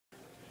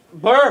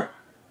Burr!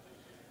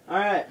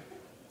 Alright.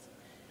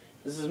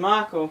 This is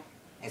Michael.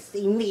 And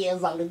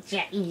Cmillz on the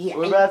chat. Yeah.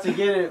 We're about to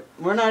get it.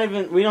 We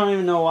don't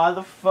even know why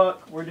the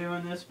fuck we're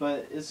doing this,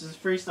 but this is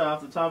freestyle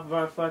off the top of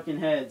our fucking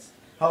heads.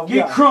 Oh,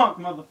 Get crunk,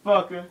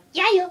 motherfucker.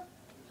 Yeah.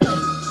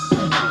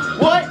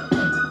 What?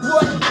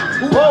 What?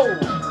 Whoa!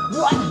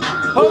 What?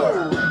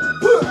 Whoa!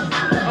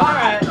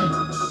 Alright.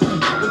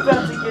 We're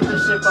about to get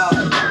this shit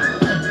poppin'.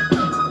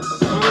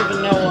 I don't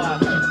even know why.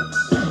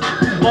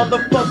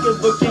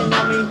 Motherfucker looking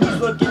at me, he's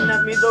looking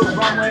at me the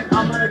wrong way.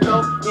 I'm gonna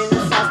go in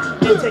his house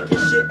and take his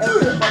shit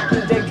every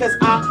fucking day. Cause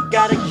I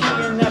got a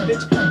key in that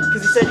bitch.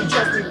 Cause he said he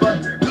trusts me, but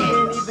he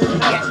didn't even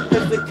know.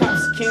 Cause the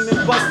cops came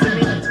and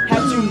busted me.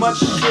 Had too much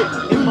shit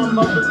in my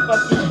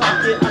motherfucking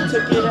pocket. I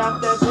took it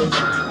out that bitch.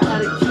 I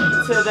had a key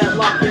to that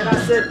locket. I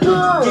said,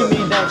 give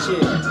me that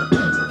shit.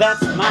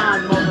 That's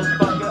mine,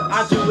 motherfucker.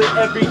 I do it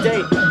every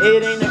day.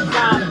 It ain't a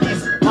crime.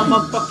 These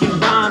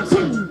motherfucking rhymes.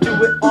 You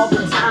do it all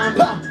the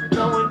time.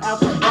 Going out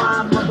the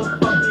blind,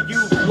 motherfucker, you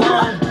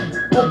blind.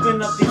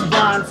 Open up these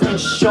blinds and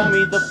show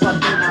me the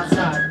fucking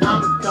outside.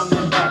 I'm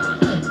coming back.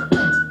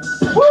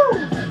 Woo!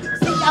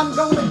 See, I'm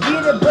gonna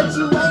get it, but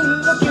you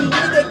ain't looking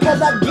with it.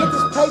 Cause I get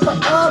this paper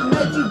up,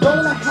 make you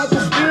gonna have to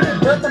spit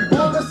it. But the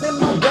bullets in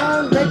my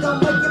gun, they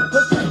gon' make your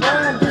pussy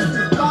run. This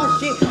is my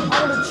shit,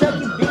 all the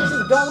chucky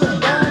bitches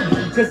gonna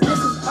die. Cause this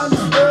is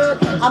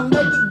understood, I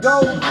make it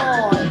go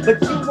hard.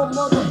 But you a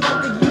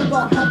motherfucker, you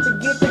gon' have to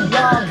get the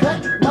yard cut.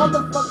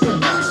 Motherfucker,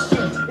 this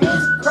shit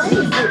is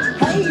crazy,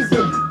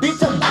 hazy,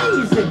 bitch, I'm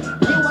lazy.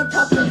 You ain't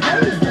talking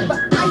hazy, but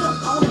I am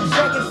on the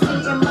check and see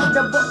in my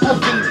double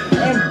OV.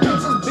 And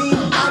bitches be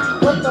like,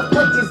 what the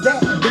fuck is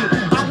that beat?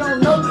 I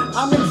don't know,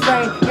 I'm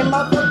insane in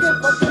my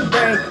fucking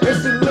brain.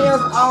 It's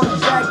Cmillz on the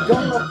track,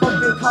 gonna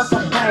fucking cause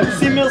some pain.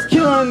 Cmillz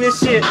killing this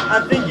shit.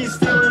 I think he's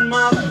stealing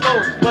my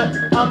flow,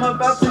 but I'm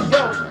about to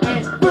go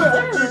and put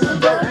this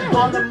dope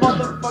on the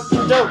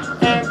motherfucking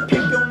dope and pick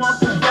him off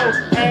the floor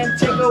and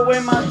take away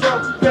my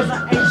dope. Cause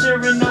I ain't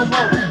sharing no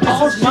more.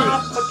 This is my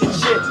fucking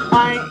shit.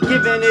 I ain't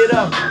giving it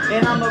up,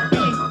 and I'ma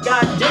be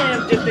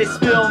goddamned if they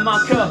spill my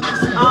cup.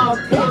 I'm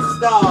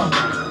pissed off,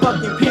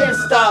 fucking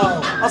pissed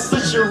off. I'll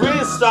slit your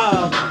wrist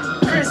off,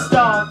 pissed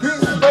off,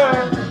 pissed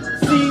off.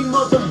 See,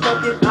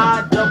 motherfucking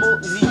I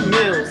double Z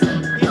Mills.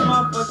 He's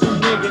my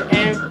fucking nigga,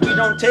 and we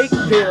don't take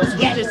pills.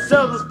 We just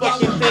sell those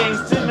fucking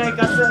things to make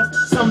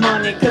ourselves some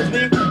money. Cause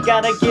we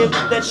gotta give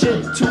that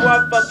shit to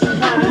our fucking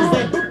homies.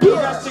 They need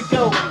us to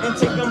go and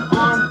take them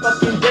on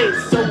fucking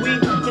dates, so we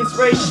can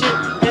spray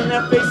shit in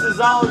their faces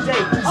all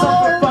day. So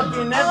for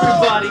fucking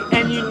everybody,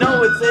 and you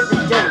know it's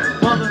every day.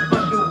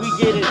 Motherfucker, we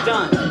get it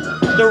done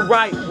the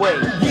right way.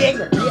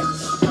 Yeah, bitch.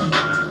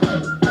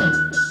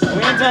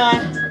 We ain't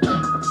done.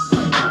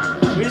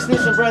 We just need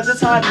some breath.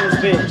 It's hot in this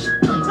bitch.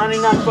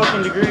 99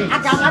 fucking degrees.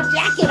 I got my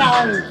jacket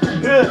on.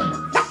 Good.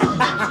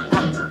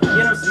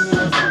 Get him,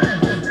 Cmillz.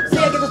 See,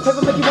 I get this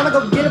paper, make you wanna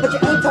go get it, but you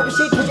ain't talking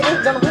shit, cause you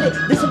ain't gonna win it.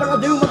 This is what I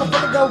do,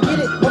 motherfucker, go get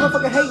it.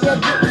 Motherfucker, hey, yeah,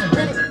 get this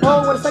pretty.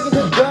 Oh, what a second,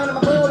 just gun in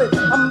my bullet.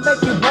 I'ma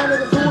make you run in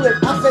the foolish.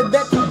 I said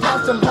that 2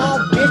 times, some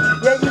hard bitch.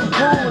 Yeah, you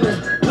foolish.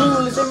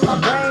 Foolish in my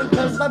brain,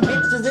 cause my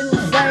bitch is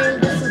insane.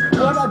 This is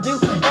what I do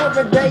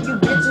every day, you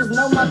bitches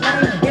know my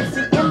name. It's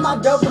the in my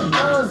double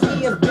O's,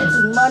 yes,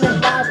 bitches, money,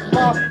 life,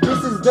 bar.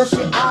 This is the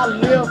shit I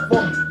live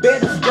for.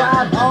 Better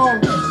strive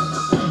on.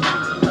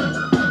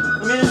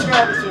 Let me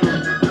describe it to him.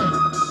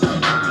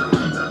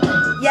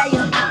 Yeah.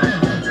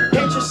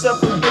 Paint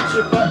yourself a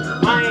picture, but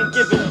I ain't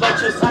giving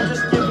lectures. I'm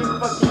just giving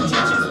fucking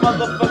teachers.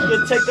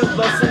 Motherfucker, take a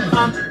lesson.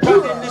 I'm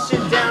writing this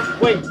shit down.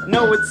 Wait,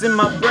 no, it's in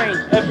my brain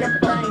every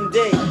fucking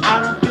day.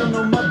 I don't feel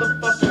no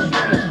motherfucking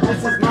pain.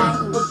 This is my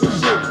fucking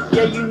shit.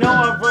 Yeah, you know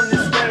I run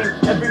this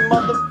game every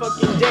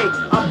motherfucking day.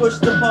 I push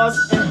the pause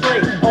and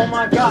play. Oh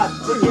my god,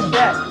 look at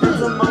that. It's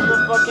a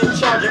motherfucking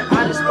charger.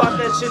 I just bought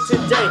that shit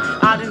today.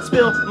 I didn't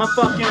spill my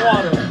fucking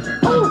water.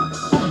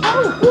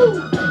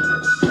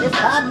 It's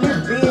hot in this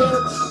bitch.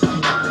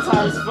 It's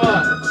hot as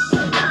fuck.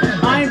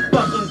 I ain't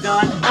fucking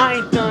done. I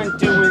ain't done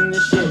doing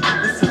this shit.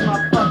 This is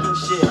my fucking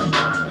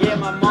shit. Yeah,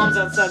 my mom's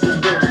outside this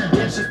bitch.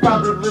 Yeah, she's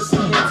probably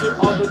listening to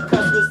all the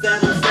cuss words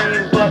that I'm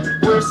saying, but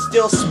we're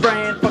still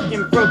spraying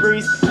fucking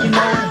Febreze. You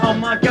know, oh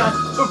my god,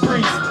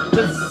 Febreze.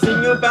 Let's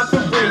sing about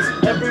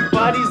Febreze.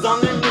 Everybody's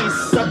on their knees,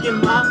 sucking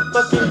my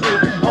fucking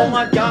dick. Oh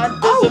my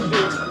god, there's a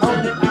bitch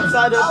standing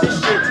outside of this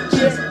shit.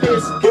 She's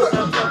pissed cause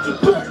I fucking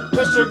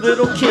pushed her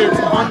little kids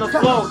on the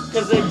floor,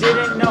 cause they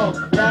didn't know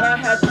that I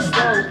had the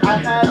stove. I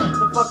had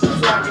the fucking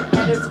swagger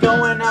and it's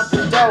going out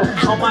the door.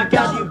 Oh my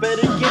god, you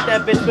better get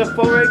that bitch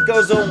before it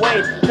goes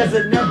away, cause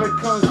it never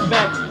comes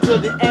back till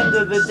the end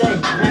of the day.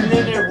 And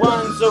then it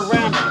runs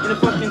around in a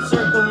fucking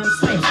circle and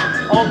sleeps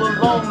all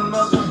alone.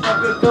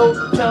 Motherfucker, go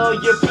tell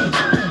your peeps,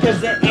 cause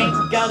they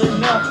ain't got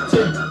enough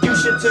to do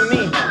shit to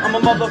me. I'm a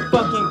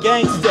motherfucking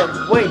gangster.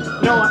 Wait,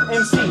 no, I'm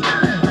MC.